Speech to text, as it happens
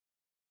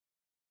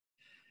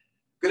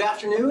Good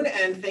afternoon,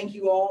 and thank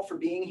you all for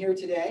being here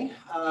today.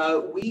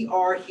 We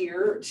are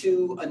here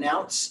to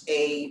announce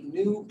a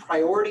new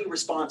priority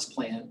response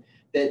plan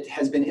that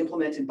has been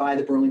implemented by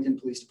the Burlington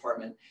Police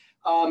Department.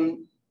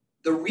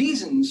 The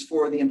reasons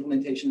for the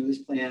implementation of this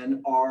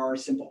plan are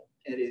simple.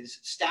 It is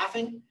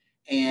staffing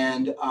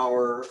and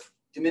our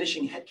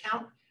diminishing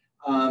headcount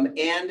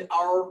and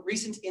our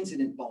recent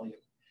incident volume.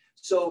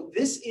 So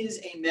this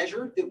is a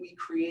measure that we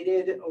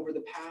created over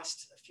the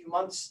past few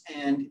months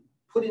and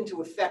put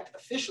into effect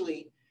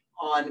officially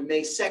on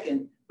May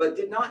 2nd, but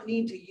did not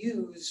need to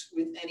use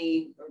with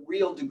any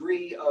real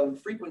degree of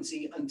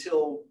frequency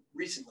until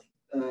recently,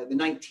 the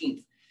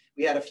 19th.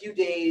 We had a few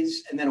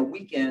days and then a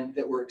weekend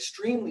that were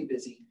extremely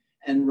busy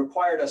and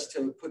required us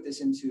to put this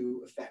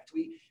into effect.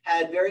 We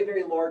had very,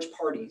 very large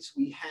parties.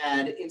 We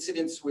had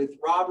incidents with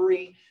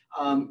robbery,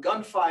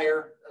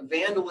 gunfire,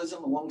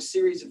 vandalism, a long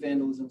series of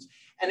vandalisms.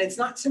 And it's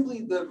not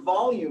simply the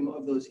volume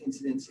of those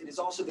incidents, it is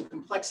also the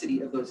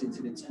complexity of those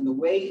incidents and the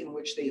way in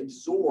which they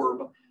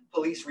absorb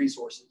police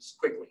resources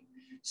quickly.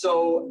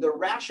 So the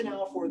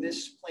rationale for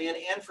this plan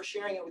and for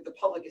sharing it with the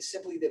public is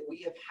simply that we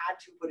have had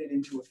to put it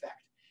into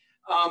effect.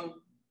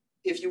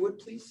 If you would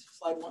please,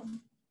 slide one.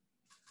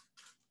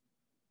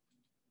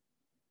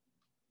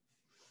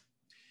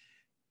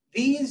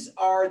 These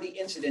are the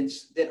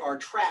incidents that are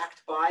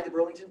tracked by the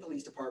Burlington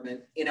Police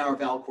Department in our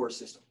ValCore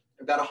system,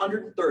 about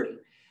 130.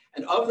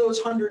 And of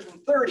those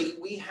 130,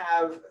 we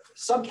have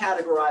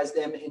subcategorized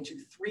them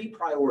into three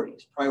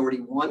priorities: priority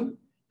 1,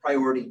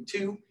 priority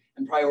 2,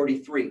 and priority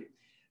 3.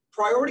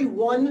 Priority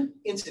 1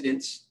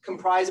 incidents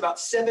comprise about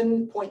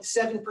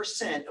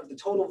 7.7% of the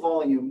total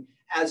volume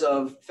as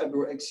of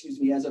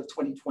as of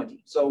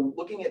 2020. So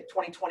looking at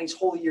 2020's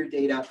whole year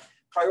data,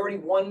 priority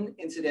 1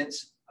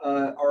 incidents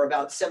are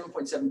about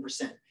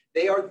 7.7%.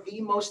 They are the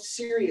most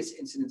serious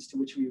incidents to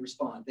which we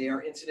respond. They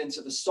are incidents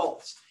of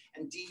assaults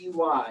and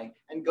DUI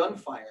and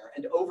gunfire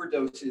and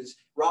overdoses,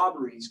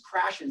 robberies,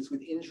 crashes with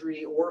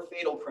injury or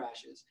fatal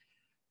crashes.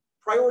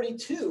 Priority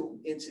 2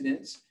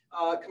 incidents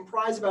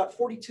comprise about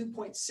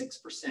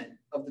 42.6%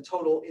 of the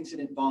total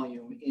incident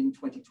volume in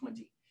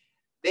 2020.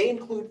 They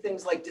include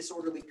things like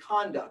disorderly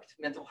conduct,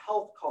 mental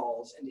health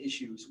calls and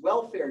issues,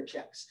 welfare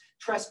checks,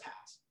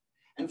 trespass.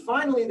 And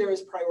finally, there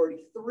is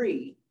priority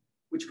 3,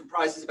 which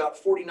comprises about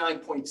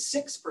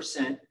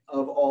 49.6%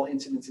 of all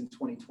incidents in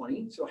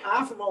 2020. So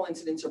half of all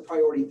incidents are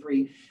priority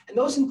 3. And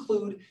those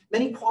include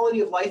many quality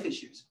of life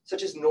issues,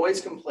 such as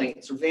noise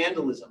complaints or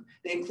vandalism.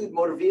 They include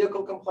motor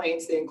vehicle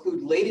complaints. They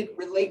include late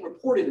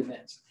reported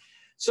events.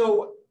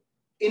 So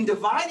in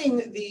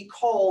dividing the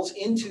calls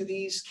into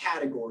these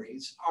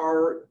categories,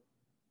 our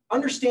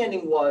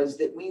understanding was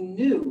that we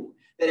knew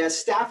that as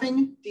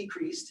staffing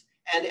decreased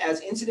and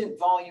as incident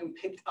volume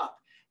picked up,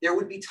 there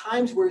would be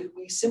times where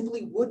we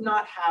simply would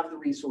not have the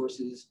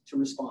resources to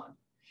respond.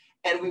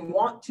 And we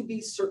want to be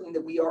certain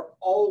that we are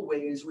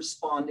always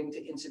responding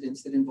to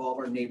incidents that involve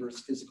our neighbors'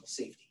 physical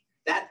safety.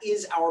 That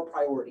is our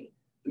priority.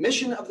 The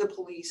mission of the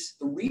police,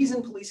 the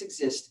reason police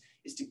exist,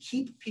 is to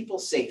keep people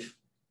safe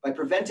by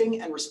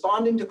preventing and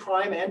responding to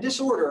crime and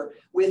disorder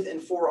with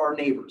and for our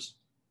neighbors.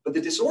 But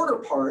the disorder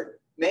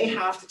part may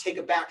have to take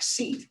a back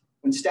seat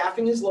when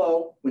staffing is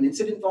low, when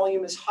incident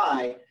volume is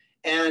high,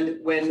 and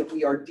when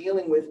we are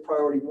dealing with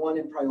priority 1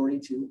 and priority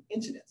 2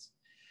 incidents.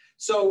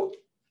 So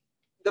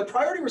the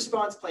priority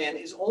response plan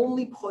is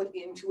only put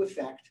into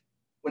effect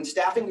when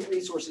staffing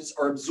resources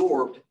are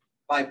absorbed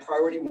by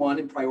priority 1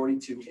 and priority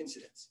 2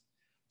 incidents.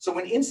 So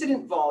when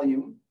incident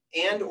volume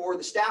and or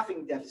the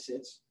staffing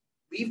deficits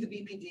leave the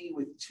BPD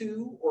with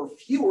 2 or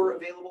fewer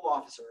available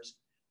officers,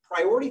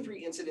 priority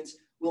 3 incidents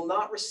will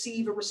not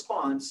receive a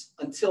response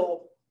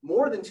until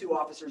more than 2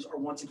 officers are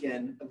once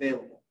again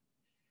available.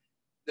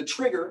 The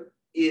trigger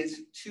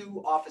is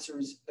 2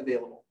 officers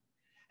available.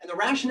 And the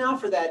rationale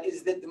for that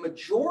is that the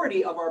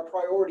majority of our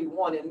priority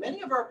 1 and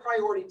many of our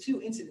priority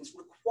 2 incidents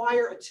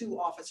require a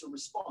 2-officer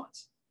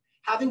response.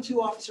 Having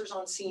 2 officers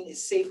on scene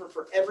is safer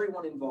for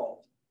everyone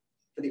involved,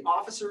 for the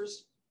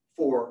officers,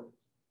 for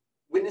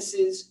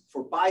witnesses,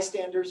 for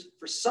bystanders,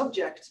 for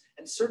subjects,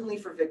 and certainly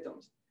for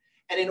victims.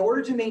 And in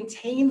order to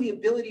maintain the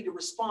ability to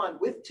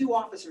respond with 2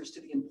 officers to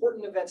the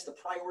important events, the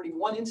priority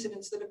 1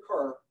 incidents that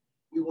occur,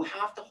 we will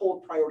have to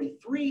hold priority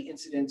 3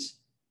 incidents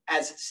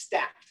as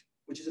stacked,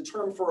 which is a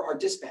term for our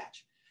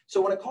dispatch.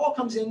 So when a call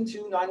comes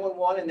into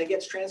 911 and it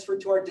gets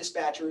transferred to our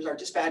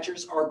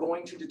dispatchers are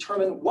going to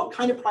determine what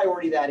kind of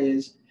priority that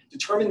is,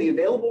 determine the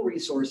available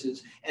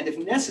resources, and if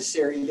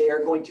necessary, they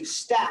are going to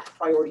stack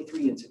priority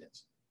 3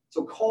 incidents.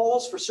 So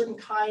calls for certain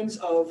kinds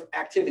of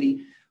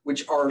activity,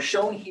 which are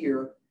shown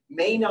here,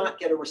 may not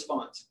get a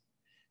response.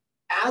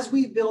 As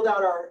we build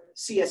out our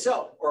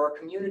CSO, or our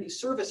community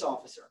service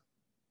officer,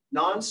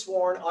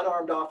 non-sworn,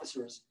 unarmed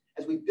officers,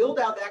 as we build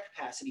out that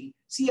capacity,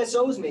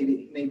 CSOs may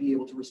be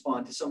able to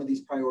respond to some of these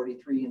priority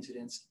 3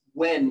 incidents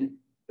when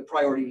the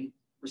priority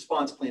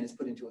response plan is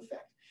put into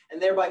effect,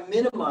 and thereby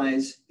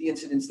minimize the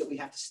incidents that we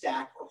have to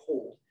stack or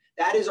hold.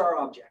 That is our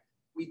object.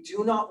 We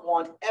do not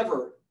want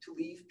ever to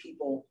leave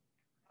people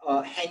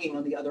hanging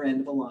on the other end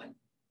of a line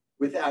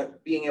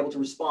without being able to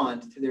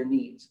respond to their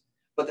needs.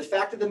 But the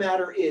fact of the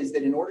matter is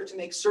that in order to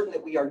make certain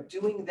that we are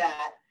doing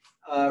that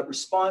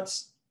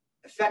response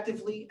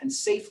effectively and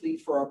safely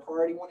for our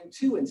priority 1 and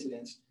 2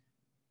 incidents,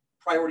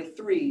 priority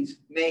 3s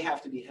may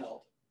have to be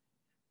held.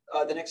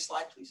 The next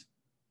slide, please.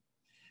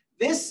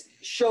 This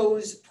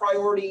shows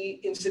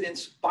priority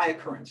incidents by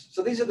occurrence.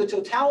 So these are the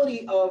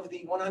totality of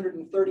the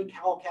 130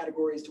 CAL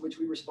categories to which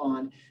we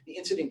respond, the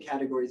incident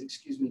categories,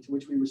 excuse me, to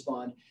which we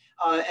respond.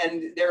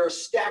 And they're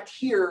stacked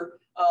here,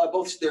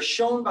 both they're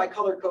shown by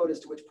color code as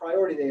to which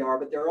priority they are,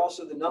 but they're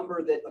also the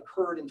number that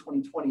occurred in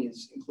 2020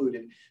 is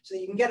included. So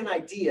that you can get an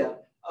idea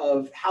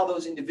of how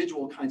those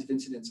individual kinds of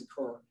incidents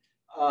occur.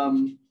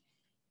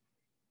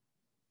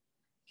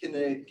 Give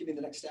me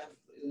the next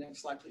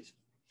slide, please.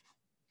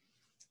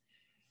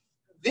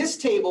 This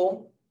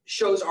table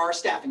shows our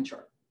staffing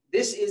chart.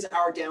 This is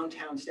our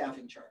downtown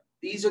staffing chart.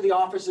 These are the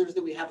officers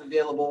that we have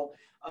available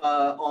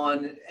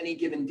on any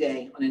given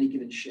day, on any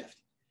given shift.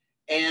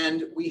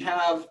 And we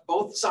have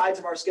both sides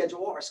of our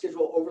schedule. Our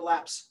schedule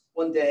overlaps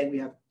one day. We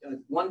have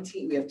one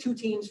team. We have 2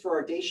 teams for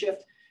our day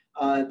shift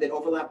that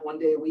overlap 1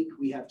 day a week.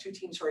 We have 2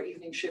 teams for our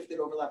evening shift that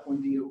overlap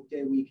 1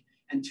 day a week,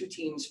 and 2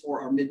 teams for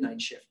our midnight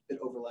shift that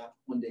overlap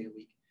 1 day a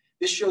week.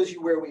 This shows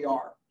you where we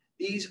are.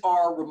 These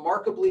are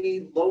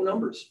remarkably low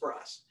numbers for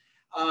us.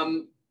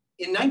 In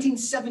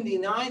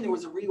 1979, there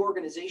was a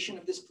reorganization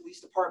of this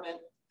police department.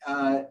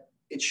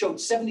 It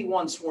showed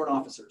 71 sworn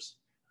officers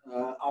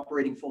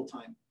operating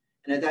full-time.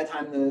 And at that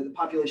time, the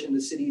population of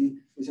the city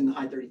was in the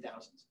high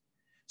 30,000s.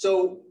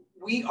 So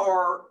we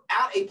are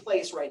at a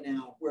place right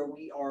now where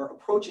we are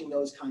approaching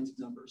those kinds of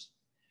numbers.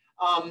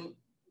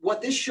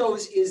 What this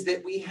shows is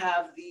that we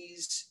have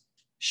these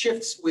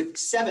shifts with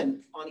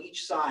 7 on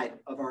each side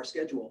of our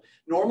schedule.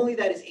 Normally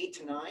that is 8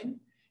 to 9.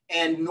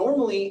 And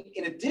normally,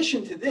 in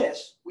addition to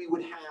this, we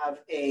would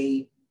have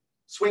a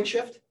swing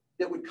shift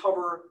that would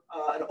cover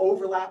an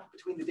overlap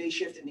between the day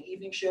shift and the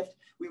evening shift.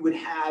 We would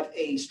have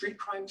a street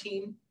crime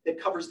team that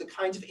covers the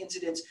kinds of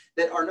incidents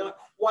that are not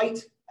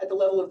quite at the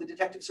level of the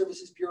Detective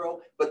Services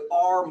Bureau, but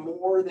are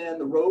more than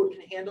the road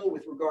can handle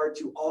with regard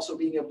to also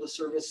being able to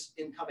service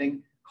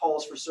incoming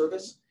calls for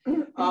service.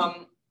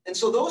 And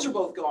so those are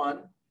both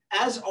gone,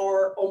 as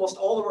are almost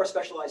all of our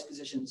specialized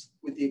positions,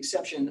 with the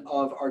exception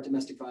of our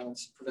domestic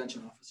violence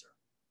prevention officer.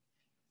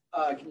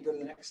 Can you go to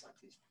the next slide,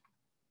 please?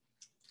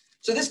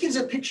 So this gives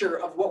a picture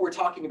of what we're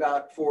talking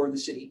about for the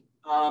city.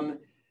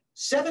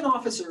 7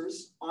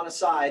 officers on a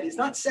side is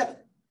not 7.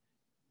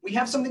 We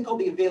have something called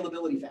the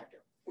availability factor,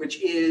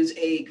 which is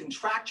a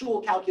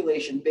contractual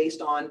calculation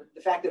based on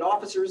the fact that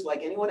officers,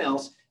 like anyone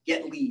else,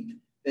 get leave.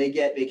 They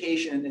get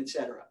vacation, et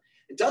cetera.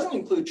 It doesn't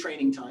include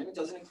training time. It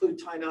doesn't include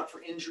time out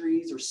for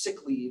injuries or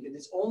sick leave. It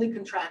is only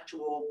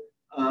contractual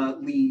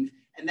leave.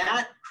 And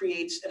that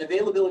creates an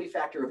availability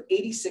factor of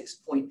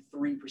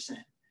 86.3%.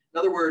 In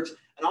other words,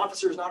 an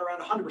officer is not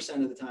around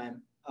 100% of the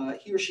time.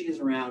 He or she is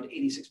around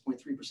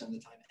 86.3% of the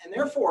time. And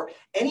therefore,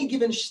 any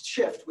given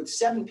shift with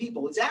 7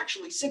 people is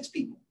actually 6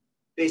 people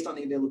based on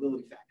the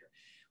availability factor.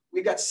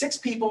 We've got 6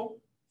 people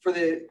for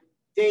the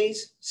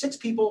days, 6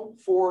 people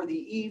for the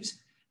eves,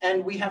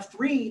 and we have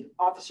 3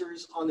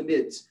 officers on the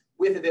mids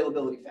with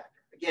availability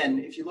factor. Again,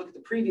 if you look at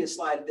the previous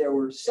slide, there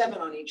were 7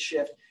 on each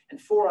shift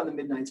and 4 on the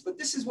midnights, but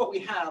this is what we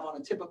have on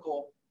a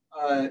typical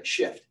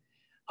shift.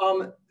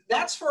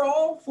 That's for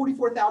all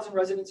 44,000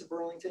 residents of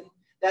Burlington.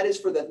 That is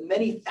for the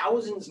many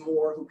thousands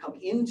more who come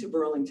into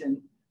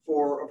Burlington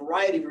for a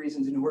variety of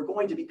reasons and who are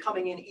going to be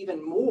coming in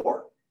even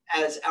more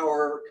as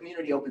our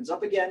community opens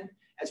up again,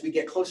 as we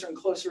get closer and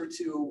closer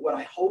to what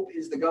I hope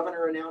is the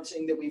governor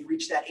announcing that we've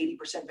reached that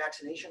 80%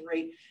 vaccination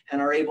rate and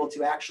are able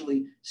to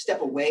actually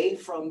step away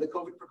from the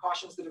COVID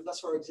precautions that have thus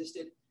far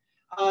existed.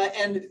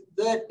 And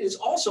that is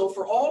also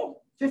for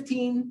all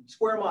 15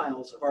 square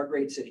miles of our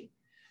great city.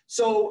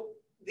 So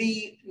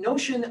the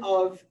notion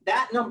of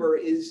that number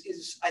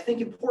is I think,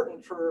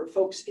 important for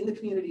folks in the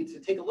community to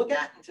take a look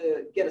at and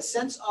to get a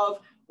sense of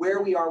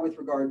where we are with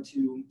regard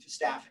to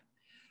staffing.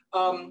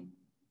 Can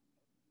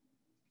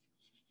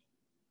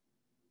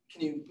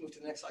you move to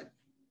the next slide?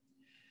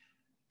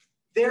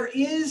 There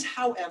is,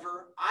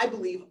 however, I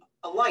believe,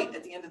 a light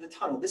at the end of the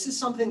tunnel. This is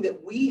something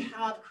that we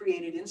have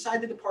created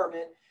inside the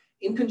department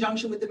in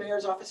conjunction with the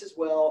mayor's office as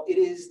well. It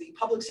is the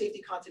Public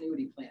Safety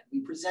Continuity Plan. We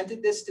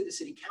presented this to the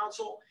City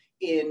Council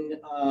in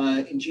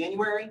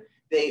January.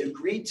 They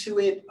agreed to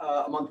it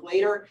a month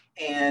later,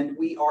 and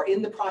we are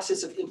in the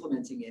process of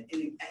implementing it.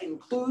 It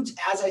includes,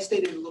 as I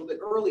stated a little bit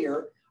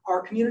earlier,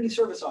 our community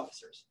service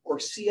officers, or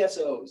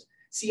CSOs.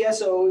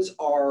 CSOs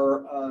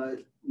are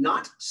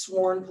not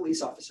sworn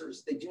police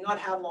officers. They do not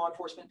have law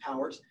enforcement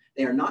powers.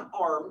 They are not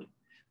armed,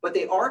 but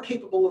they are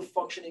capable of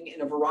functioning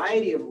in a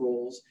variety of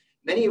roles,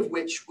 many of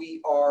which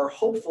we are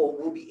hopeful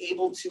will be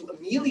able to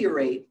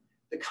ameliorate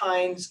the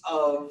kinds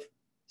of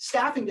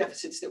staffing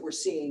deficits that we're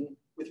seeing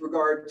with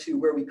regard to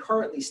where we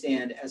currently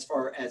stand as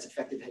far as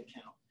effective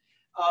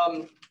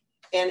headcount.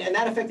 And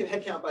that effective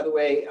headcount, by the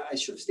way, I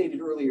should have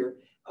stated earlier,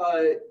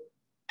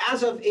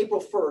 as of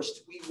April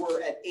 1st, we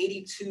were at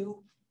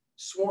 82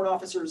 sworn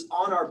officers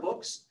on our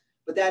books.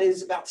 but that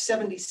is about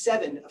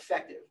 77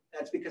 effective.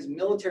 That's because of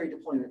military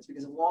deployments,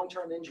 because of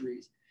long-term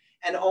injuries.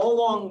 And all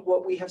along,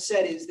 what we have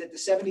said is that the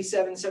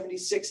 77,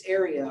 76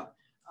 area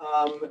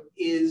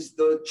is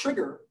the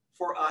trigger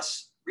for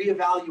us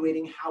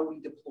reevaluating how we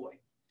deploy.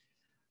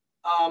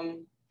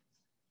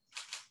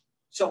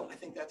 So I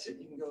think that's it.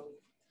 You can go to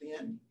the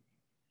end.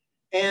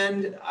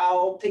 And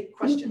I'll take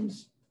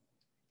questions.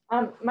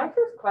 My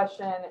first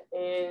question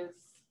is,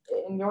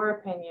 in your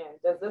opinion,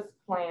 does this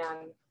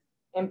plan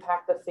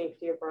impact the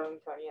safety of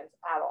Burlingtonians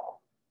at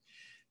all?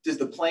 Does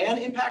the plan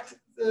impact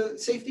the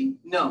safety?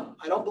 No,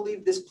 I don't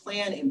believe this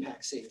plan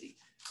impacts safety.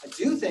 I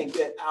do think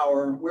that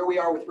where we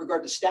are with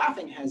regard to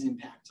staffing has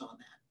impacts on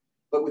that.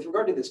 But with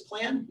regard to this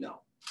plan,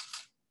 no.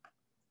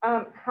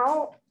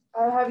 How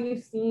have you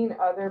seen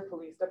other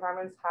police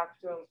departments have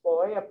to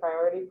employ a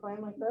priority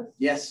plan like this?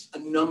 Yes, a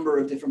number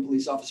of different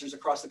police officers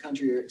across the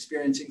country are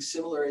experiencing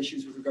similar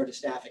issues with regard to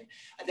staffing.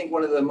 I think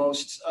one of the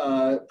most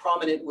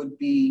prominent would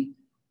be,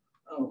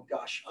 oh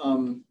gosh,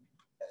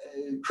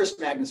 Chris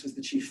Magnus was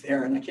the chief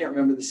there, and I can't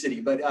remember the city,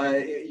 but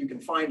you can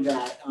find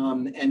that.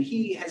 And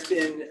he has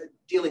been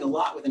dealing a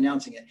lot with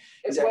announcing it.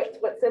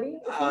 What city?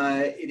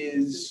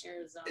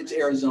 It's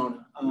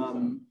Arizona.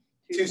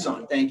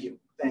 Tucson, thank you,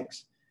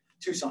 thanks.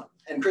 Tucson.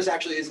 And Chris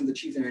actually isn't the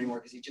chief there anymore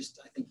because he just,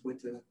 I think, went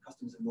to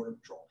Customs and Border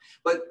Patrol.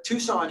 But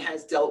Tucson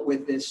has dealt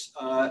with this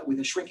with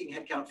a shrinking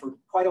headcount for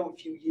quite a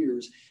few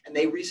years. And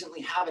they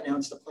recently have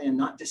announced a plan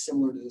not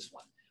dissimilar to this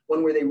one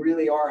where they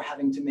really are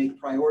having to make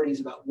priorities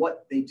about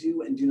what they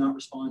do and do not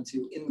respond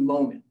to in the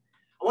moment.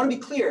 I want to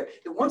be clear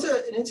that once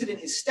an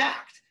incident is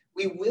stacked,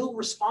 we will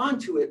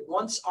respond to it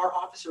once our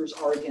officers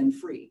are again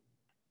free.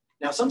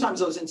 Now, sometimes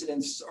those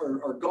incidents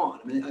are gone.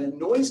 I mean, a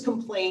noise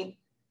complaint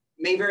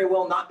may very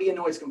well not be a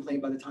noise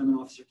complaint by the time an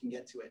officer can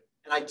get to it.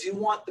 And I do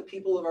want the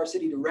people of our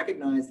city to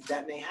recognize that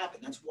that may happen.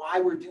 That's why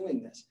we're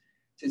doing this,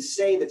 to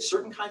say that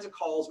certain kinds of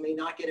calls may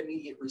not get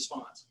immediate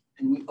response.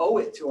 And we owe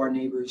it to our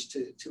neighbors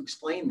to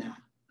explain that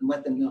and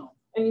let them know.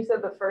 And you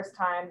said the first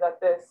time that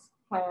this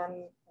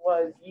plan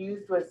was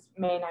used was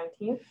May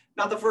 19th?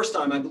 Not the first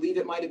time. I believe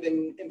it might have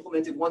been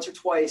implemented once or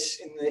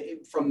twice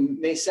from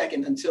May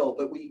 2nd until,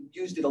 but we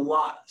used it a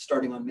lot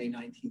starting on May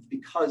 19th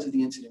because of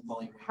the incident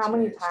volume. How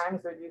many times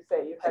would you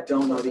say you had? I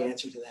don't know the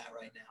answer to that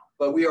right now,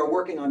 but we are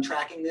working on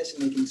tracking this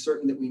and making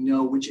certain that we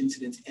know which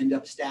incidents end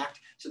up stacked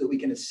so that we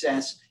can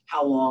assess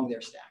how long they're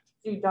stacked.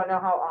 So you don't know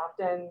how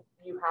often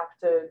you have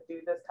to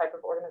do this type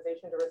of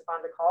organization to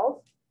respond to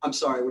calls? I'm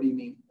sorry, what do you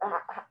mean?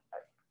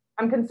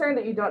 I'm concerned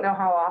that you don't know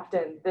how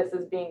often this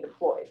is being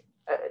deployed.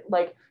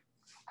 Like,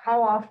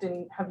 how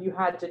often have you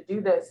had to do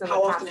this?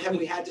 How often have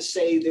we had to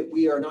say that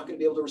we are not going to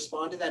be able to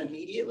respond to that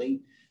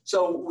immediately?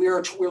 So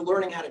we're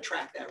learning how to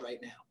track that right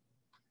now.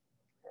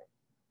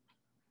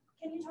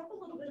 Can you talk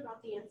a little bit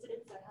about the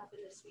incidents that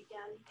happened this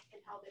weekend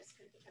and how this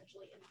could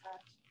potentially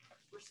impact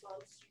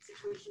response to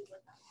situations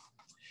like that?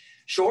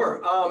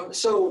 Sure.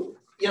 So,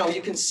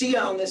 you can see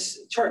on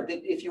this chart that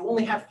if you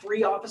only have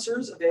 3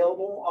 officers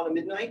available on a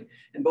midnight,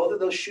 and both of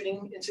those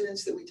shooting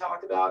incidents that we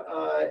talked about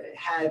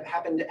have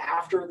happened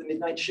after the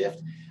midnight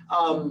shift.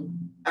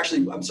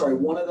 Actually, I'm sorry,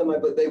 one of them,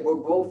 they were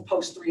both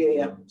post 3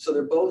 a.m. So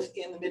they're both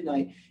in the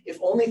midnight. If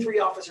only 3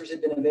 officers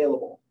had been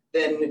available,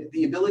 then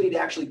the ability to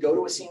actually go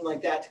to a scene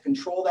like that, to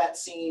control that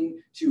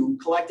scene, to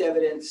collect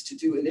evidence, to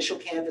do initial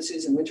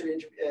canvasses and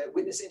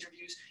witness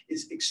interviews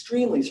is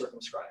extremely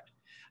circumscribed.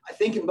 I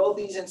think in both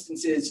these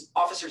instances,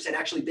 officers had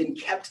actually been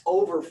kept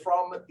over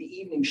from the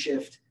evening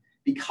shift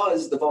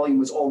because the volume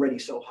was already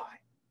so high,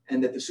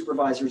 and that the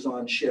supervisors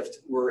on shift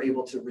were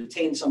able to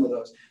retain some of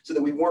those so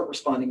that we weren't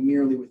responding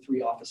merely with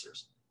 3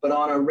 officers. But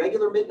on a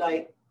regular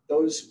midnight,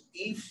 those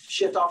eve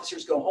shift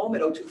officers go home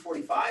at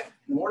 02:45 in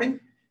the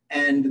morning,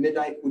 and the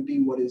midnight would be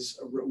what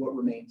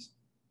remains.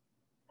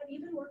 Have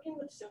you been working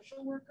with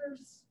social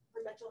workers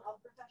or mental health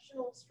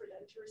professionals for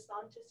them to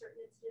respond to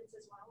certain incidents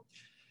as well?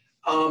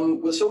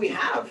 So we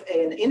have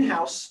an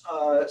in-house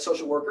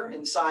social worker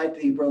inside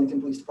the Burlington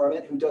Police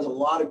Department who does a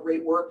lot of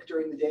great work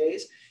during the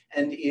days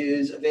and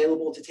is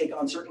available to take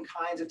on certain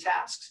kinds of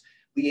tasks,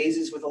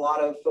 liaises with a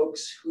lot of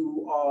folks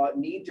who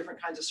need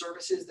different kinds of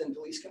services than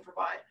police can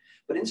provide.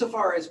 But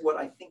insofar as what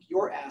I think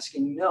you're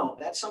asking, no,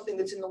 that's something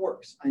that's in the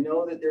works. I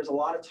know that there's a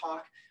lot of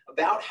talk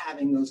about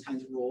having those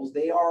kinds of roles.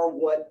 They are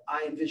what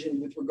I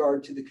envisioned with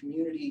regard to the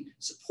community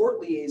support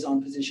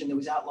liaison position that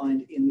was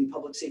outlined in the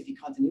public safety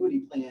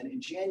continuity plan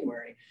in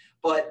January.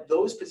 But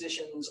those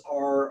positions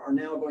are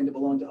now going to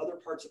belong to other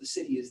parts of the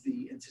city is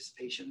the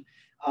anticipation.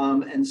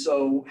 And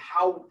so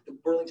how the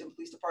Burlington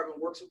Police Department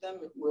works with them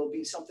will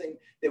be something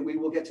that we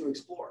will get to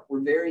explore.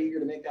 We're very eager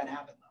to make that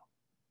happen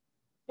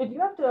though. Did you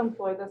have to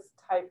employ this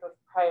type of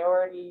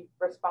priority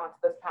response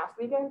this past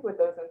weekend with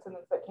those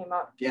incidents that came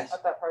up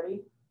at that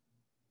party?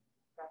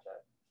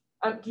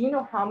 Gotcha. Do you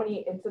know how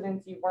many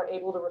incidents you weren't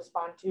able to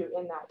respond to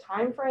in that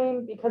time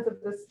frame because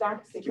of the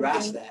stacked sequencing? You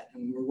asked that,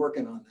 and we're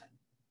working on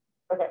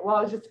that. Okay, well,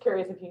 I was just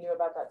curious if you knew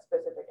about that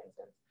specific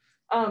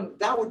instance.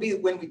 That would be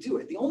when we do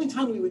it. The only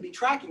time we would be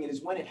tracking it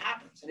is when it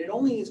happens, and it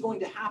only is going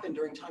to happen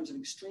during times of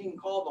extreme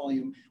call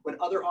volume when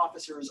other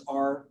officers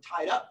are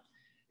tied up.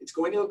 It's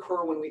going to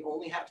occur when we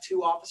only have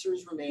 2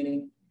 officers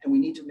remaining, and we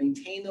need to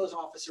maintain those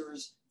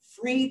officers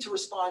free to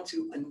respond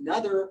to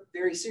another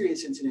very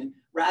serious incident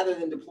rather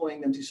than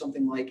deploying them to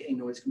something like a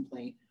noise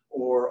complaint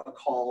or a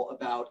call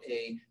about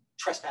a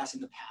trespass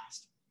in the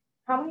past.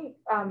 How many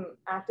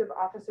active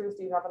officers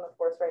do you have on the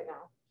force right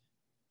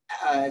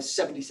now?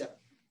 77.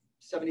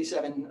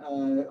 77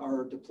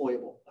 are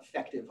deployable,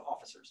 effective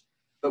officers,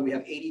 but we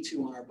have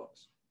 82 on our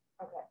books.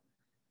 Okay.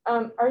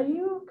 Are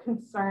you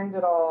concerned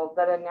at all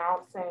that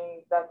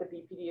announcing that the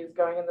BPD is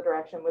going in the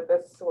direction with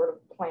this sort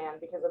of plan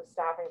because of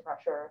staffing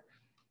pressure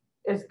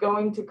is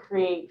going to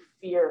create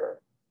fear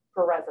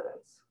for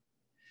residents?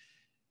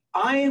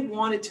 I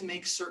wanted to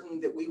make certain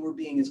that we were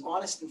being as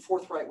honest and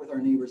forthright with our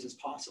neighbors as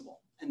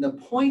possible. And the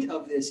point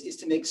of this is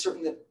to make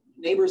certain that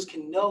neighbors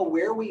can know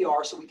where we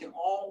are so we can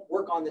all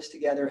work on this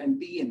together and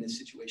be in this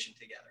situation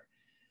together.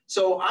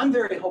 So I'm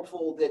very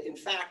hopeful that, in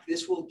fact,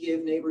 this will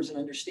give neighbors an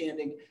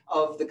understanding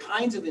of the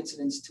kinds of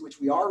incidents to which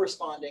we are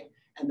responding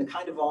and the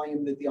kind of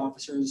volume that the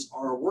officers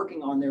are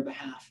working on their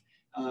behalf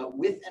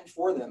with and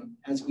for them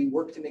as we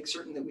work to make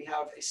certain that we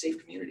have a safe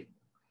community.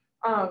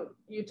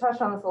 You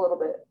touched on this a little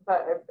bit,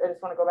 but I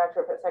just want to go back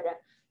to it for a second.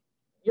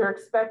 You're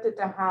expected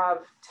to have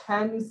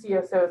 10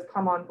 CSOs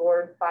come on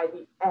board by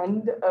the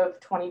end of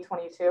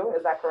 2022,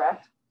 is that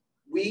correct?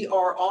 We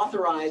are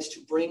authorized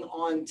to bring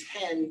on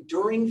 10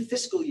 during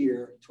fiscal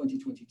year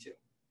 2022.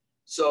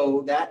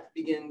 So that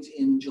begins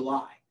in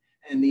July.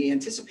 And the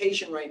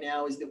anticipation right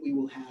now is that we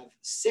will have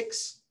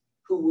 6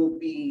 who will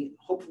be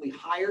hopefully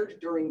hired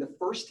during the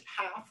first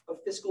half of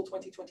fiscal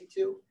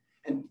 2022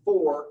 and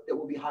 4 that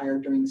will be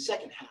hired during the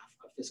second half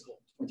of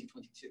fiscal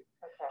 2022. Okay.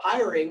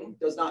 Hiring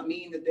does not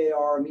mean that they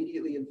are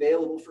immediately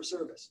available for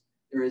service.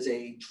 There is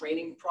a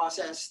training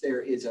process.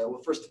 There is a,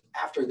 well, first,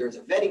 after there's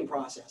a vetting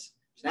process.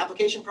 There's an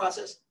application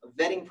process, a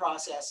vetting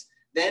process,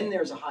 then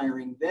there's a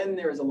hiring, then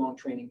there's a long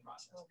training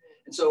process. Okay.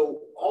 And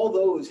so all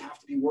those have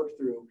to be worked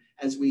through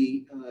as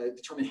we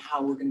determine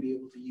how we're going to be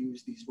able to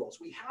use these roles.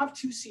 We have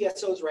 2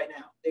 CSOs right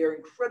now. They are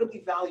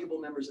incredibly valuable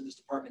members of this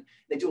department.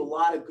 They do a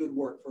lot of good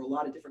work for a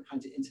lot of different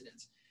kinds of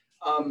incidents.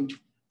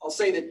 I'll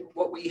say that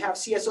what we have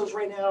CSOs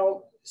right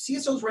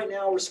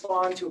now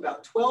respond to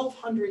about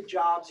 1,200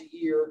 jobs a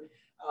year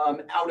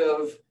out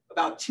of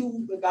about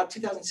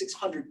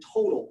 2,600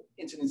 total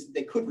incidents that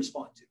they could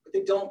respond to, but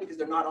they don't because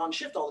they're not on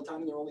shift all the time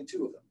and there are only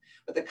 2 of them.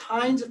 But the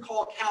kinds of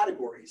call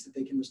categories that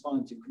they can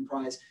respond to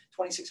comprise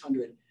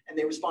 2,600, and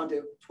they respond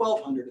to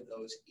 1,200 of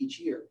those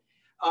each year.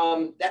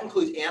 That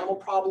includes animal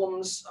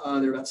problems.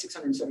 There are about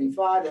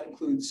 675. That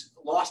includes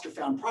lost or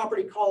found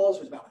property calls.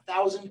 There's about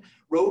 1,000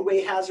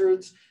 roadway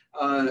hazards,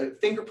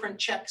 fingerprint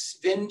checks,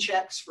 VIN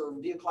checks for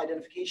vehicle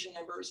identification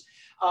numbers.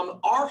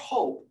 Our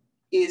hope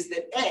is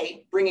that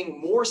A, bringing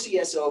more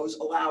CSOs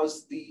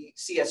allows the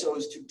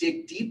CSOs to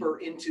dig deeper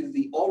into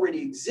the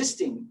already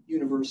existing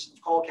universe of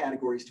call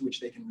categories to which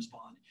they can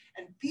respond.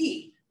 And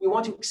B, we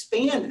want to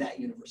expand that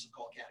universe of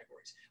call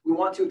categories. We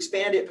want to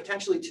expand it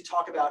potentially to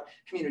talk about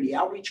community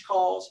outreach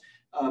calls,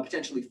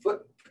 potentially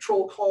foot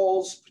patrol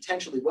calls,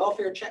 potentially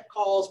welfare check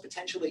calls,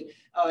 potentially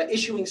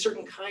issuing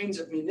certain kinds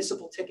of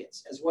municipal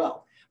tickets as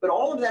well. But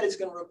all of that is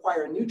going to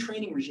require a new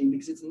training regime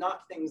because it's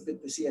not things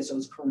that the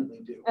CSOs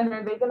currently do. And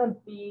are they going to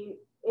be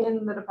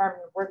in the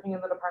department, working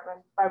in the department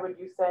by, would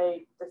you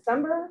say,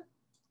 December?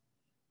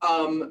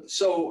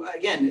 So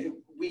again,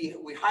 we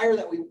hire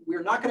that.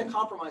 We're not going to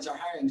compromise our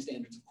hiring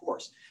standards, of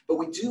course, but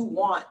we do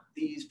want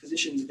these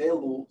positions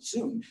available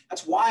soon.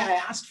 That's why I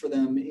asked for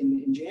them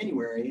in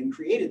January and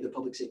created the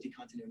public safety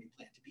continuity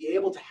plan to be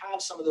able to have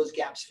some of those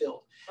gaps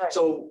filled. Right.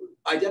 So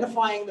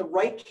identifying the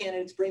right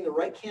candidates, bringing the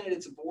right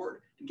candidates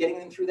aboard and getting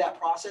them through that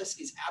process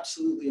is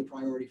absolutely a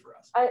priority for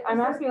us.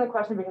 I'm asking the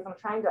question because I'm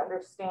trying to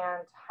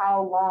understand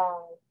how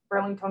long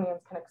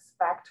Burlingtonians can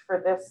expect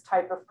for this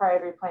type of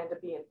priority plan to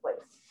be in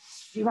place.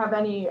 Do you have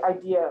any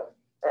idea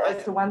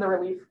as to when the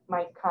relief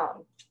might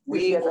come?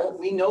 We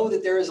know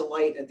that there is a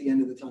light at the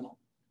end of the tunnel,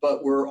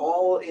 but we're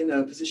all in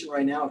a position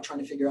right now of trying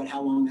to figure out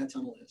how long that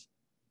tunnel is.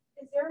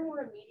 Is there a more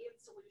immediate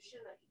solution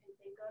that you can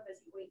think of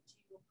as you wait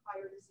to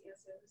hire the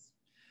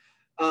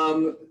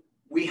CSOs?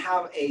 We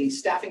have a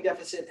staffing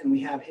deficit and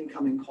we have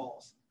incoming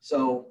calls.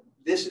 So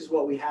this is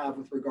what we have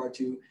with regard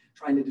to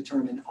trying to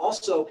determine.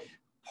 Also,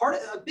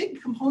 a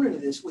big component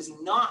of this was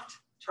not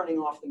turning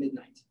off the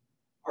midnights.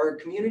 Our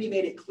community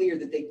made it clear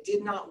that they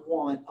did not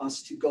want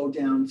us to go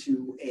down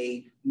to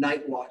a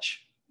night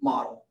watch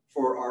model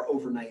for our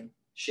overnight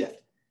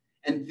shift.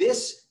 And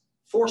this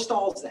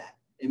forestalls that.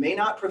 It may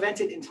not prevent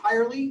it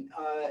entirely,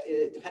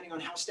 depending on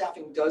how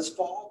staffing does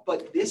fall,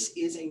 but this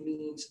is a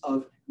means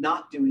of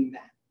not doing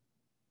that.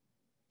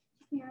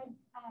 Mary,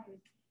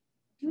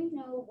 do we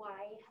know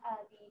why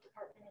the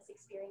department is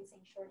experiencing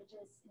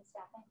shortages in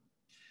staffing?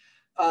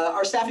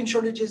 Our staffing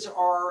shortages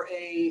are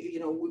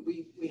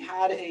we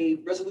had a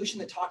resolution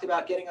that talked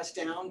about getting us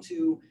down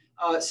to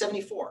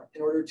 74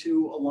 in order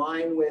to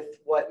align with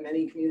what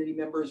many community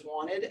members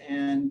wanted,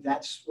 and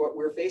that's what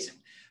we're facing.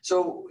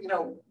 So,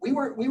 we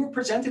were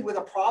presented with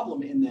a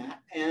problem in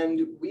that,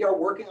 and we are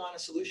working on a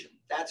solution.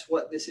 That's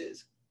what this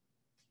is.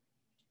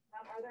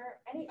 Are there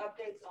any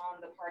updates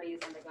on the parties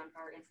and the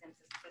gunfire incidents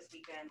this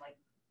weekend? Like,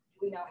 do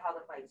we know how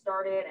the fight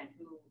started and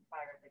who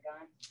fired the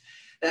gun?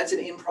 That's an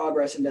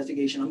in-progress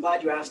investigation. I'm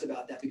glad you asked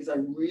about that because I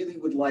really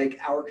would like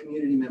our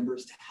community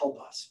members to help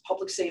us.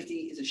 Public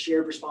safety is a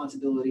shared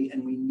responsibility,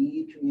 and we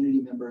need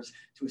community members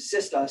to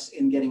assist us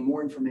in getting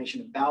more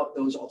information about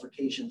those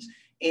altercations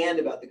and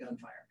about the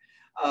gunfire.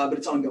 But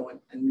it's ongoing,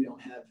 and we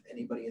don't have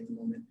anybody at the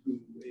moment who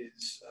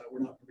is, we're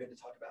not prepared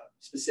to talk about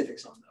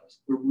specifics on those.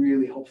 We're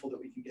really hopeful that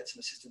we can get some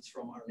assistance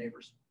from our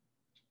neighbors.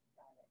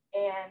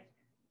 And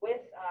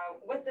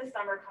with this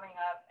summer coming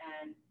up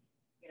and,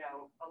 you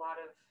know, a lot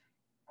of,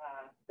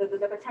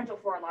 the potential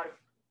for a lot of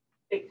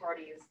big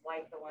parties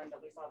like the ones that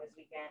we saw this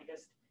weekend,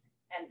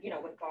 and you know,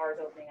 with bars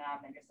opening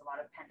up and just a lot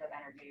of pent up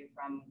energy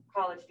from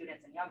college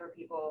students and younger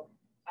people,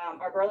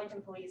 are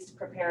Burlington police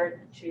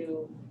prepared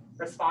to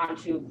respond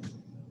to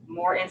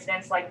more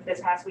incidents like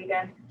this past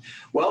weekend?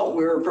 Well,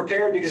 we're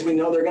prepared because we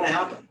know they're going to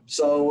happen.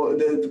 So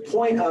the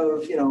point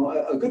of, you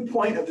know, a good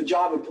point of the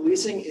job of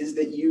policing is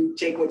that you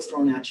take what's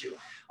thrown at you.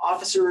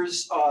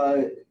 Officers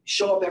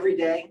show up every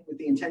day with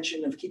the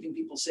intention of keeping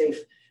people safe,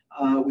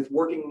 with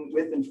working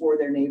with and for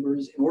their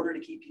neighbors in order to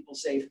keep people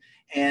safe,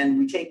 and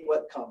we take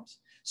what comes.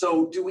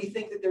 So do we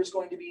think that there's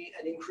going to be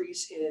an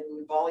increase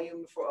in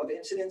volume of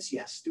incidents?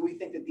 Yes. Do we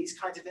think that these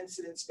kinds of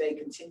incidents may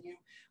continue?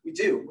 We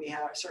do. We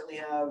certainly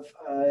have,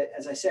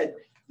 as I said,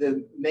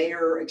 the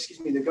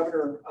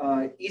governor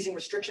easing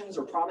restrictions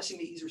or promising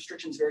to ease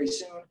restrictions very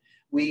soon.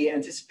 We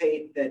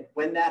anticipate that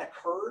when that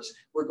occurs,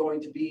 we're going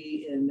to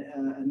be in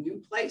a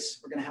new place.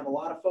 We're going to have a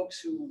lot of folks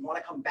who want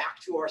to come back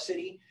to our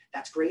city.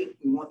 That's great.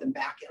 We want them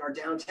back in our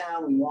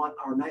downtown. We want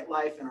our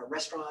nightlife and our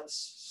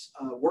restaurants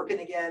working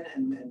again.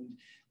 And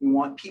we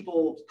want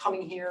people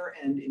coming here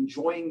and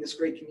enjoying this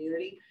great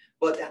community.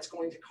 But that's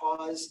going to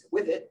cause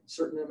with it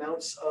certain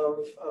amounts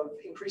of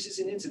increases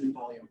in incident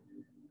volume.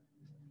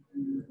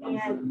 And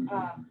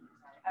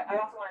I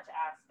also wanted to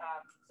ask,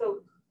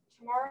 so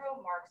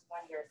tomorrow marks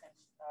 1 year since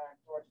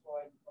George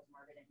Floyd was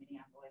murdered in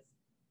Minneapolis.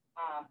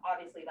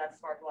 Obviously, that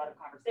sparked a lot of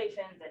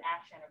conversations and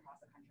action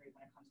across the country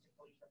when it comes to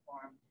police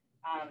reform.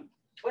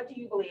 What do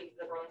you believe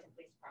the Burlington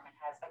Police Department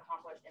has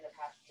accomplished in the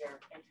past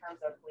year in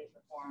terms of police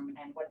reform,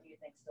 and what do you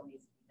think still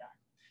needs to be done?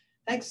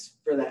 Thanks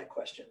for that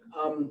question.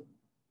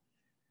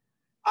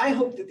 I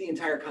hope that the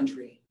entire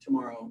country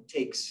tomorrow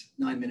takes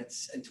 9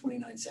 minutes and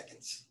 29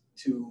 seconds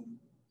to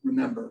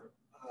remember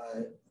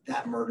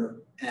that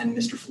murder and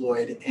Mr.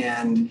 Floyd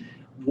and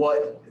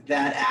what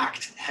that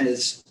act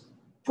has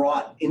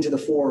brought into the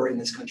fore in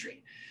this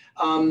country.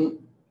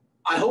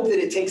 I hope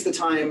that it takes the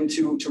time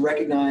to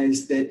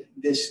recognize that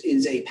this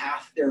is a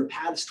path, there are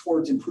paths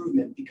towards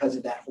improvement because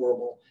of that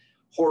horrible,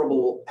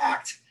 horrible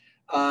act.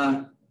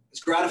 I was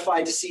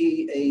gratified to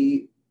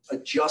see a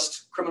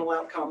just criminal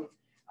outcome.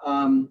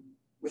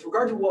 With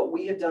regard to what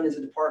we have done as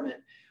a department,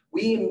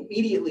 we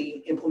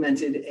immediately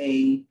implemented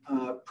a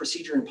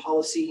procedure and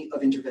policy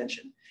of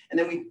intervention. And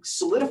then we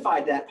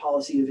solidified that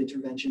policy of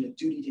intervention, a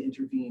duty to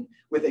intervene,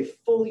 with a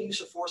full use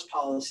of force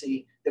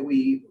policy that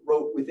we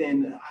wrote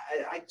within.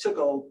 I took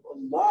a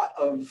lot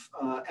of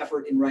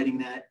effort in writing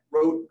that,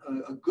 wrote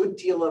a good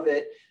deal of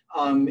it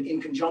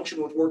in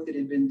conjunction with work that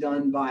had been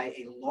done by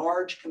a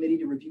large committee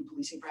to review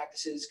policing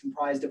practices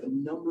comprised of a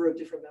number of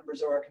different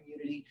members of our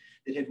community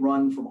that had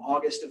run from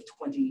August of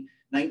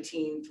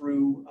 2019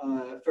 through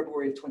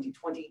February of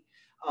 2020.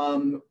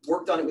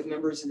 Worked on it with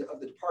members of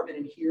the department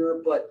in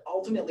here, but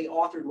ultimately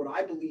authored what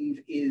I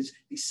believe is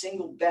the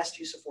single best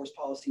use of force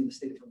policy in the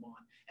state of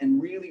Vermont,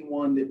 and really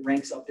one that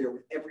ranks up there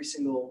with every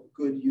single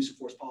good use of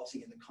force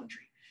policy in the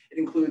country. It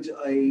includes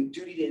a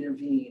duty to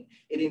intervene.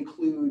 It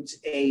includes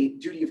a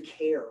duty of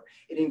care.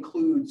 It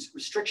includes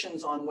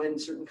restrictions on when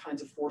certain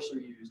kinds of force are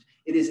used.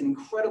 It is an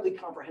incredibly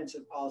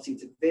comprehensive policy.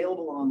 It's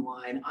available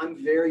online.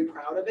 I'm very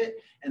proud of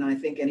it, and I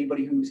think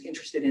anybody who's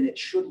interested in it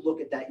should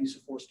look at that use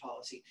of force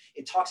policy.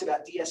 It talks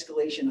about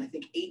de-escalation, I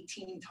think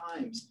 18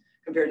 times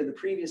compared to the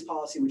previous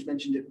policy, which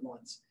mentioned it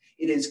once.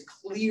 It is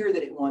clear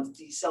that it wants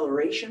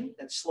deceleration,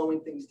 that's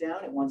slowing things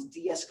down. It wants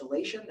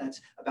de-escalation, that's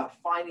about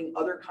finding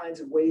other kinds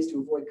of ways to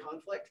avoid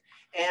conflict.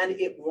 And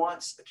it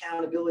wants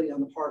accountability on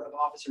the part of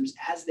officers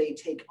as they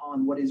take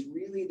on what is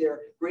really their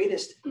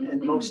greatest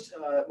and most,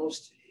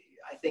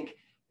 I think,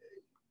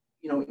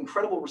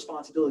 incredible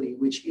responsibility,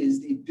 which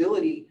is the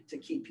ability to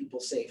keep people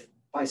safe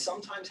by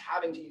sometimes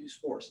having to use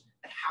force.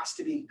 It has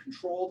to be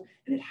controlled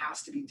and it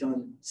has to be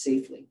done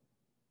safely.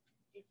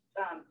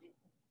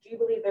 Do you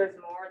believe there's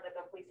more that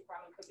the police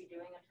department could be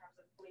doing in terms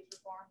of police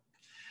reform?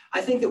 I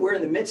think that we're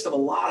in the midst of a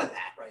lot of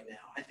that right now.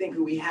 I think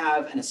we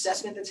have an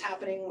assessment that's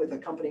happening with a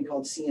company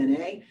called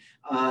CNA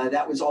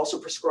that was also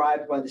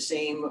prescribed by the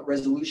same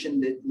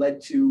resolution that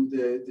led to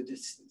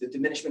the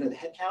diminishment of the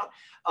headcount.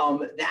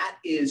 That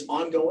is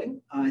ongoing.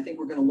 I think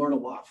we're going to learn a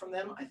lot from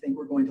them. I think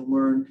we're going to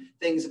learn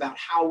things about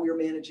how we're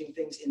managing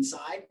things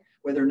inside.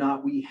 whether or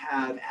not we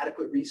have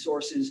adequate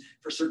resources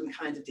for certain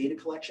kinds of data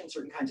collection,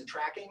 certain kinds of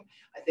tracking.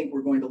 I think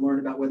we're going to learn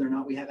about whether or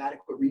not we have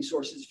adequate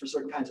resources for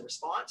certain kinds of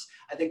response.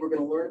 I think we're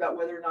going to learn about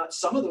whether or not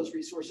some of those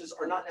resources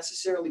are not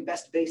necessarily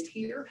best based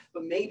here,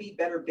 but maybe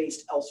better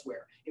based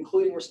elsewhere,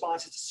 including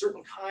responses to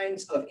certain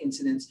kinds of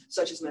incidents,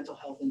 such as mental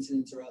health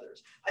incidents or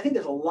others. I think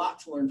there's a lot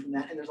to learn from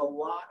that, and there's a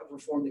lot of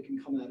reform that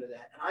can come out of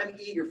that. And I'm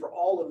eager for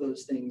all of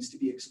those things to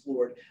be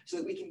explored so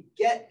that we can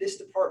get this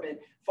department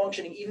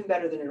functioning even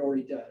better than it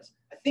already does.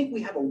 I think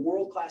we have a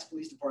world-class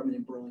police department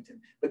in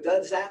Burlington, but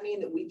does that mean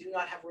that we do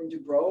not have room to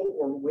grow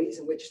or ways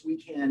in which we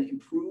can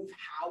improve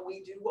how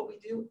we do what we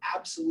do?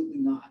 Absolutely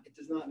not. It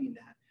does not mean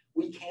that.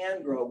 We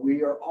can grow.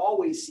 We are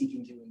always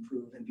seeking to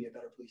improve and be a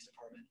better police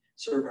department,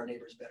 serve our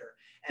neighbors better.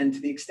 And to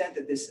the extent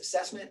that this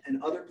assessment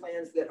and other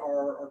plans that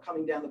are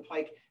coming down the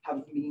pike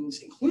have means,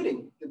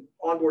 including the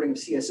onboarding of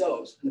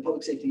CSOs and the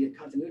public safety and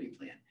continuity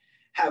plan,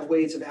 have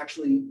ways of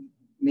actually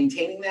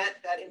maintaining that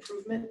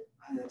improvement,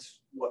 that's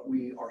what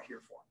we are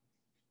here for.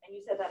 And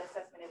you said that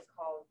assessment is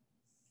called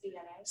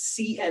CNA?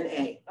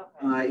 CNA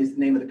Okay. Is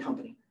the name of the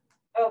company.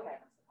 Okay.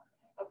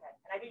 Okay.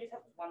 And I do just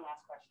have one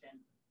last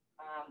question.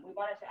 We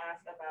wanted to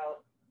ask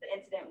about the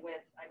incident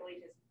with, I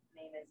believe his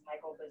name is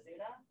Michael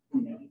Bazuna.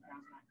 Maybe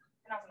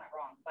pronouncing that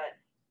wrong, but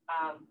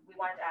we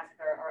wanted to ask if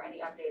there are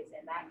any updates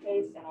in that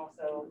case, and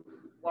also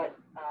what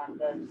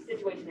the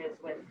situation is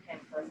with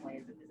him personally.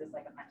 Is this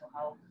like a mental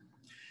health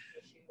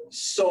issue?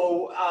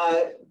 So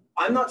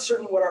I'm not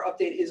certain what our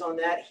update is on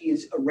that.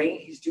 He's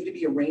due to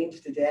be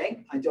arraigned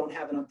today. I don't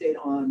have an update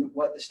on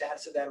what the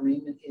status of that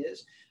arraignment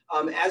is.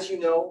 As you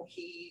know,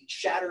 he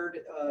shattered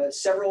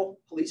several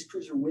police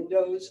cruiser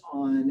windshields,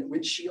 on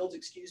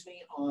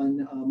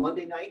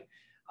Monday night.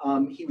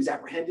 He was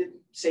apprehended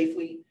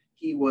safely.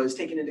 He was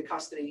taken into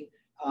custody.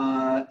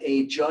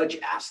 A judge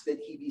asked that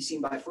he be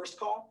seen by First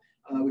Call,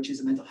 which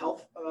is a mental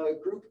health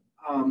group.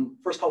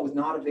 First Call was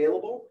not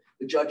available.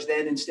 The judge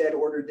then instead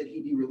ordered that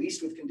he be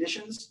released with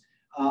conditions.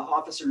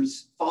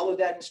 Officers followed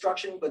that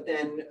instruction, but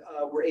then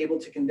were able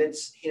to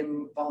convince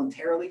him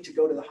voluntarily to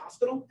go to the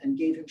hospital and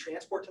gave him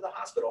transport to the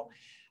hospital.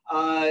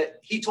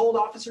 He told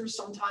officers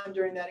sometime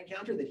during that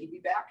encounter that he'd be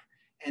back,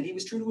 and he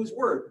was true to his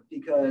word,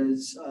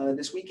 because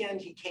this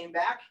weekend he came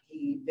back.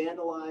 He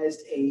vandalized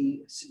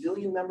a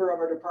civilian member of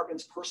our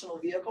department's personal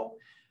vehicle.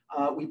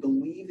 We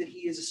believe that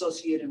he is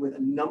associated with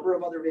a number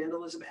of other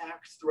vandalism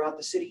acts throughout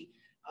the city,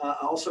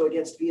 also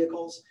against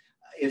vehicles.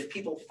 If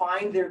people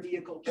find their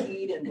vehicle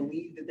keyed and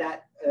believe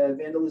that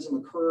vandalism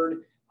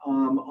occurred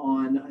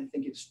on, I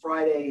think it's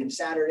Friday and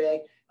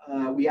Saturday,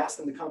 we asked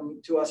them to come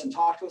to us and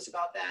talk to us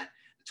about that.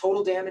 The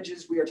total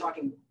damages, we are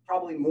talking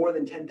probably more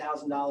than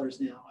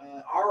 $10,000 now.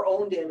 Our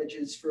own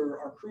damages for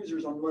our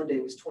cruisers on Monday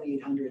was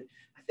 $2,800.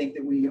 I think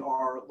that we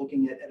are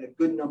looking at a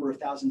good number of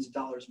thousands of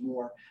dollars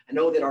more. I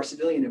know that our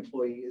civilian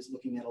employee is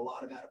looking at a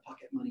lot of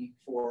out-of-pocket money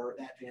for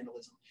that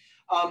vandalism.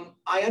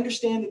 I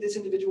understand that this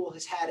individual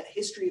has had a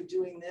history of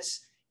doing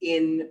this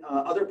in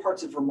other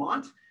parts of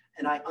Vermont,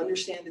 and I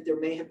understand that there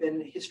may have been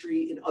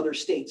history in other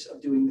states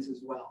of doing this as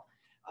well.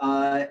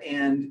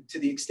 And to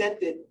the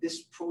extent that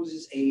this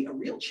poses a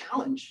real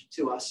challenge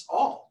to us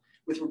all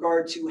with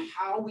regard to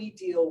how we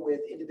deal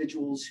with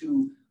individuals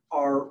who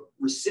are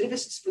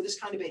recidivists for this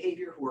kind of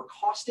behavior, who are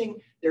costing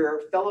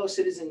their fellow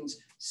citizens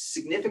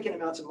significant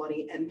amounts of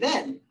money, and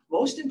then,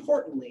 most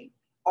importantly,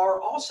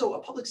 are also a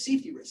public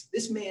safety risk.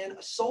 This man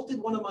assaulted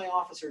one of my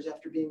officers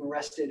after being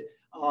arrested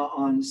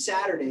on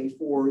Saturday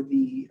for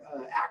the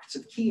acts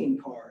of keying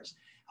cars.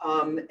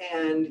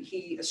 And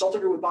he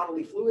assaulted her with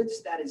bodily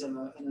fluids. That is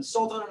an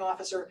assault on an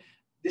officer.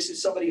 This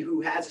is somebody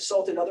who has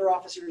assaulted other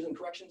officers and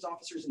corrections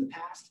officers in the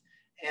past.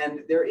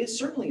 And there is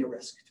certainly a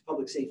risk to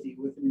public safety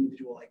with an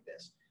individual like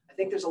this. I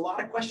think there's a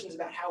lot of questions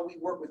about how we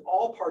work with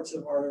all parts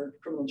of our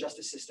criminal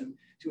justice system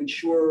to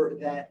ensure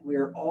that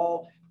we're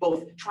all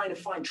both trying to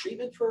find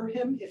treatment for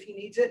him if he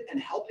needs it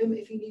and help him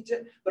if he needs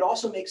it, but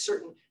also make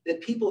certain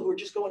that people who are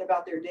just going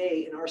about their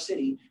day in our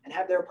city and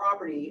have their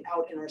property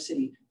out in our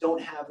city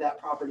don't have that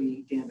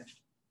property damaged.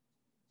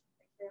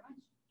 Thanks very much.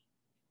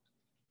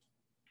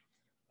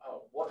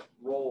 What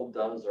role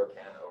does or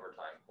can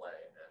overtime play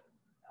in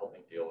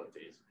helping deal with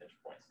these pinch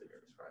points that you're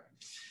describing?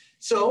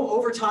 So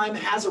overtime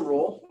has a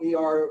role. We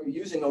are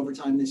using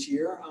overtime this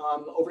year.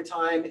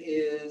 Overtime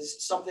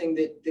is something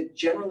that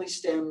generally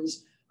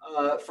stems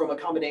from a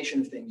combination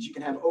of things. You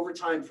can have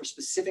overtime for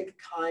specific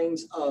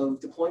kinds of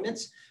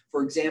deployments.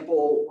 For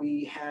example,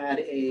 we had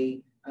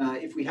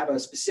if we have a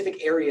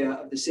specific area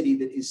of the city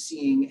that is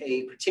seeing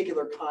a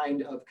particular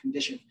kind of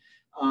condition,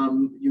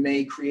 you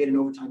may create an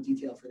overtime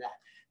detail for that.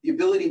 The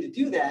ability to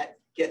do that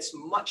gets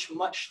much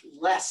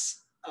less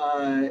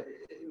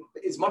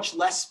is much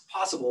less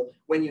possible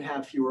when you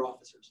have fewer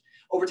officers.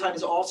 Overtime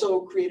is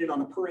also created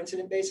on a per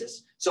incident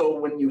basis. So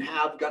when you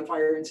have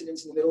gunfire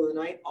incidents in the middle of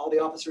the night, all the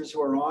officers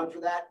who are on for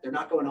that, they're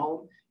not going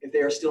home if they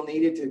are still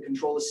needed to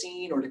control a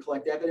scene or to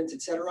collect evidence,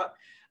 et cetera.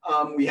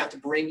 We have to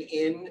bring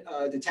in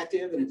a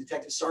detective and a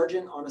detective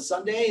sergeant on a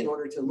Sunday in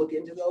order to look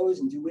into those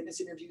and do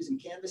witness interviews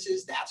and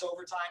canvasses. That's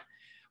overtime.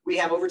 We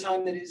have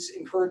overtime that is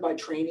incurred by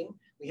training.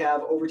 We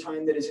have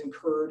overtime that is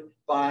incurred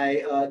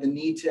by the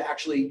need to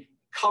actually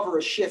cover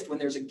a shift when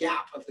there's a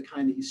gap of the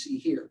kind that you see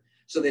here.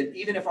 So that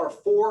even if our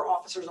 4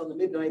 officers on the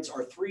midnights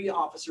are 3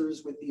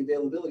 officers with the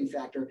availability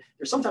factor,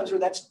 there's sometimes where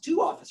that's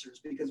 2 officers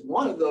because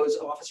one of those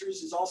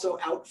officers is also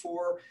out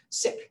for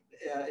sick.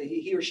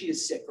 He or she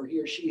is sick, or he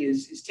or she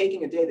is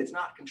taking a day that's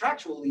not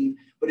contractual leave,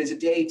 but is a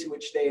day to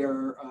which they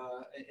are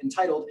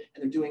entitled,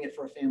 and they're doing it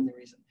for a family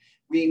reason.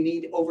 We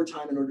need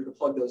overtime in order to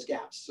plug those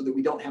gaps so that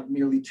we don't have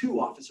merely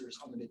 2 officers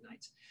on the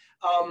midnights.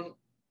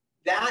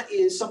 That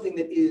is something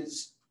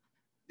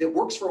that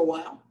works for a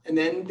while, and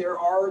then there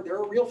are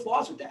real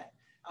flaws with that.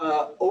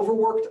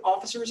 Overworked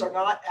officers are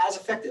not as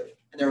effective,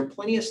 and there are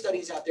plenty of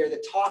studies out there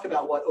that talk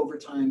about what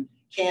overtime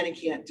can and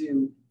can't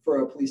do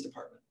for a police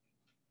department.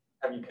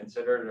 Have you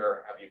considered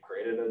or have you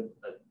created an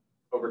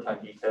overtime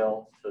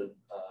detail to,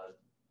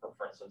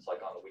 for instance,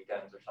 like on the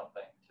weekends or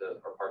something,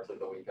 or parts of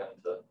the weekend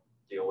to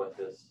deal with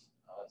this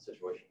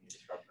situation you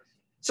described?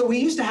 So we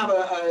used to have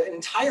an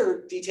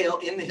entire detail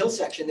in the Hill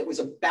section that was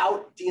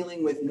about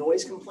dealing with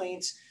noise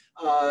complaints,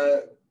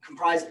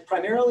 comprised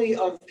primarily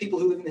of people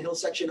who live in the Hill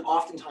section,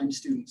 oftentimes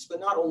students,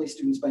 but not only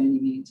students by any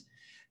means.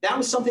 That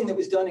was something that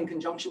was done in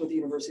conjunction with the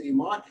University of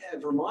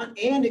Vermont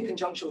and in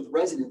conjunction with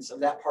residents of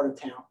that part of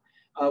town.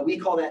 We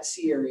call that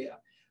C area.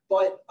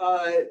 But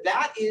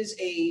that is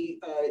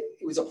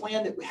it was a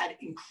plan that had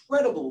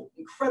incredible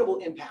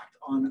impact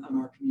on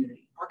our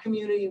community. Our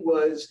community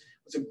was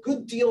a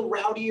good deal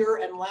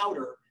rowdier and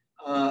louder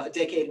a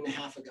decade and a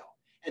half ago.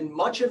 And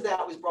much of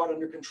that was brought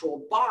under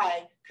control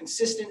by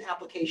consistent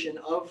application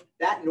of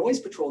that noise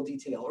patrol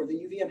detail or the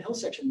UVM Hill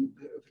section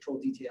patrol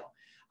detail.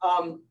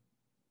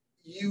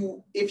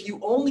 If you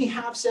only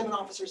have 7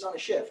 officers on a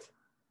shift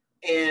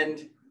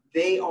and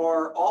they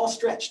are all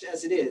stretched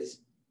as it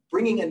is,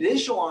 bringing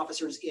additional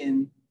officers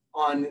in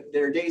on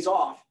their days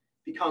off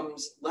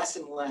becomes less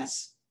and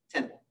less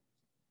tenable.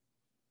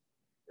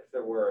 If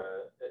there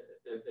were,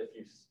 if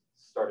you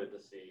started to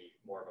see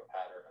more of a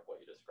pattern of what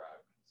you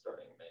described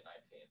starting May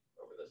 19th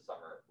over this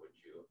summer, would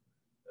you,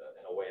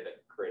 in a way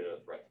that created a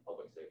threat to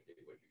public safety,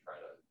 would you try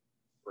to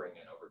bring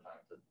in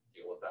overtime to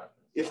deal with that?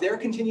 If there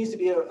continues to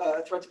be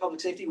a threat to public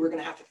safety, we're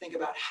going to have to think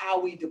about how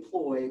we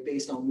deploy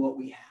based on what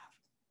we have.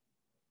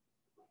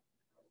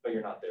 But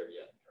you're not there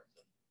yet in terms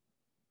of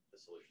the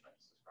solution I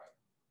just described.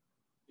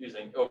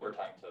 Using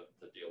overtime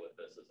to deal with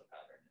this as a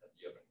pattern.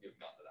 You haven't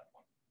gotten to that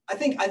point.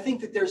 I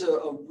think that there's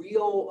a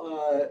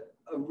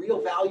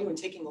real value in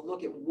taking a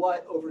look at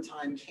what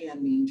overtime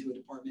can mean to a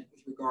department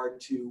with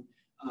regard to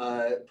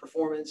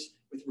performance,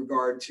 with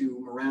regard to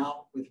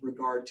morale, with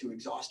regard to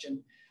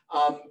exhaustion.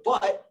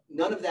 But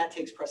none of that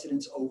takes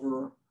precedence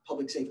over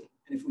public safety.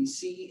 And if we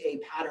see a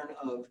pattern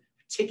of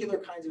particular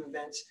kinds of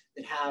events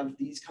that have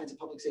these kinds of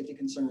public safety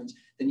concerns,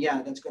 then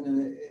yeah, that's going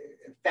to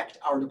affect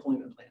our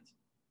deployment plans.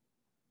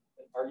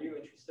 Are you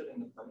interested in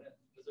the permanent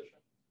position?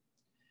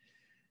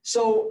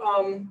 So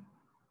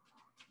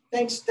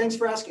thanks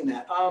for asking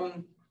that.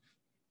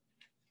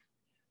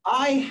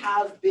 I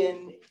have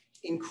been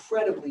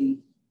incredibly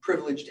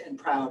privileged and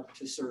proud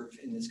to serve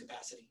in this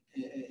capacity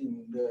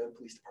in the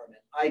police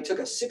department. I took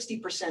a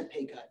 60%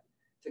 pay cut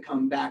to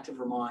come back to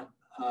Vermont,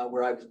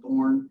 where I was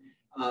born,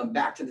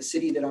 back to the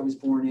city that I was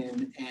born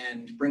in,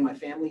 and bring my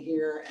family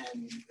here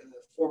and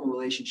form a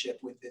relationship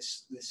with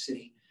this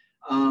city.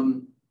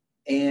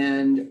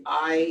 And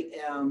I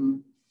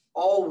am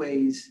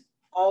always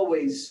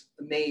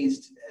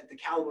amazed at the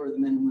caliber of the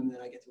men and women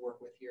that I get to work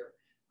with here.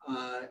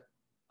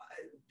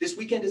 This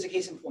weekend is a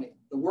case in point.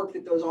 The work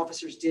that those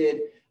officers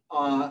did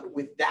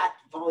with that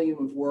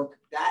volume of work,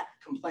 that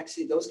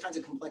complexity, those kinds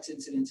of complex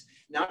incidents,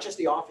 not just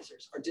the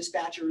officers. Our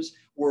dispatchers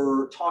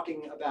were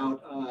talking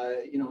about,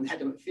 had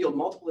to field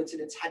multiple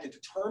incidents, had to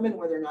determine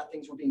whether or not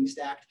things were being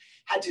stacked,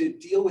 had to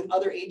deal with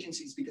other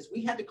agencies because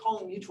we had to call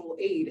in mutual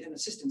aid and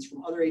assistance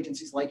from other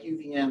agencies like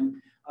UVM,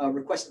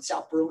 requested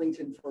South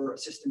Burlington for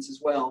assistance as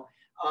well.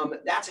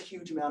 That's a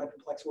huge amount of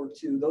complex work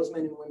too. Those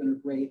men and women are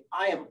great.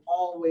 I am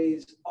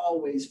always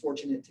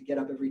fortunate to get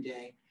up every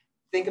day,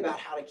 think about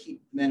how to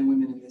keep men and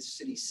women in this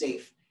city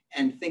safe,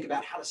 and think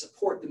about how to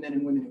support the men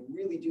and women who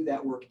really do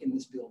that work in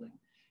this building.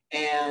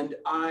 And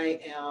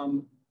I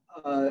am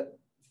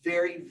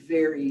very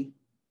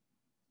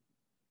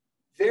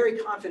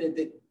confident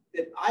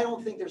that I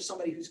don't think there's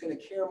somebody who's going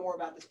to care more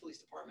about this police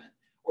department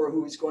or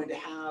who is going to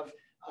have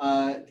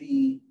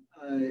the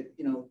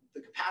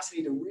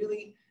capacity to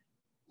really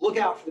look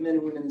out for the men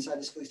and women inside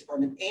this police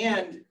department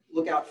and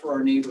look out for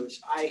our neighbors.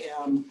 I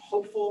am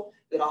hopeful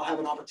that I'll have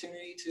an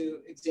opportunity to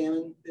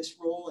examine this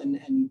role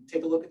and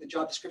take a look at the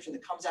job description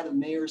that comes out of the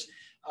mayor's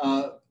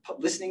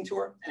listening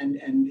tour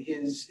and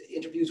his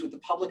interviews with the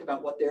public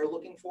about what they're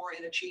looking for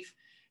in a chief.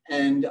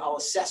 And I'll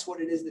assess what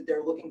it is that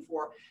they're looking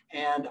for.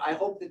 And I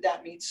hope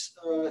that meets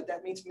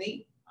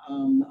me.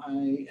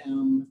 I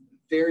am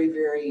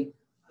very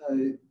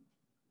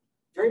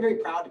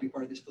proud to be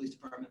part of this police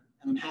department.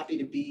 And I'm happy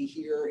to be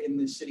here in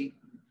this city.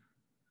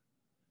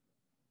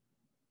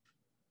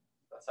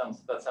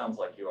 That sounds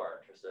like you are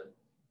interested.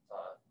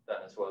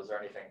 Dennis, was there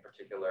anything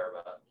particular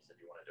about, you said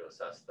you wanted to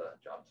assess the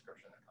job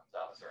description that comes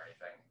comes out, is there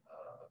anything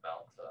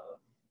about the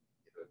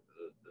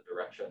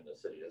direction the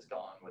city has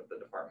gone with the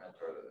department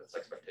or its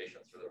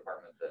expectations for the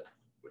department that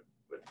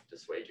would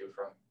dissuade you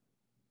from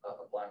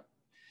applying?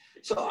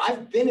 So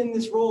I've been in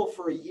this role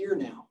for a year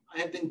now. I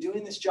have been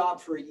doing this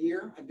job for a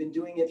year. I've been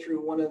doing it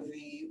through one of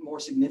the more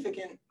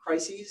significant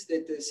crises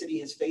that the city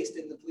has faced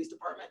in the police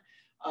department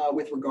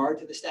with regard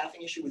to the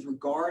staffing issue, with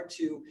regard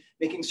to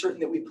making certain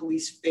that we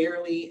police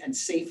fairly and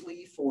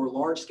safely for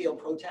large-scale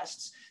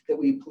protests, that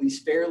we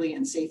police fairly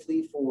and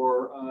safely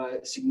for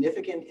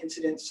significant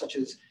incidents such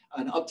as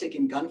an uptick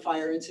in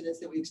gunfire incidents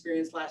that we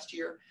experienced last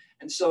year.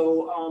 And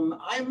so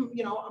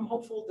I'm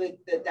hopeful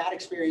that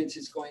experience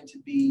is going to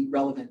be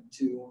relevant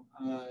to,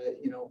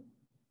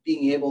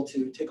 being able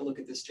to take a look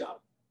at this job.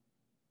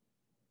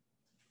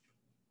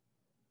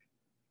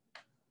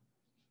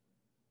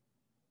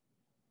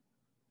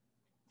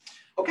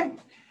 Okay,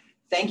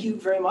 thank you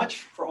very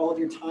much for all of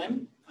your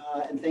time.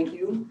 And thank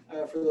you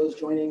for those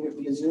joining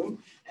via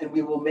Zoom. And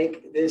we will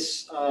make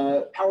this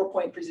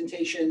PowerPoint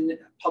presentation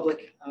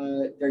public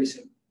very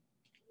soon.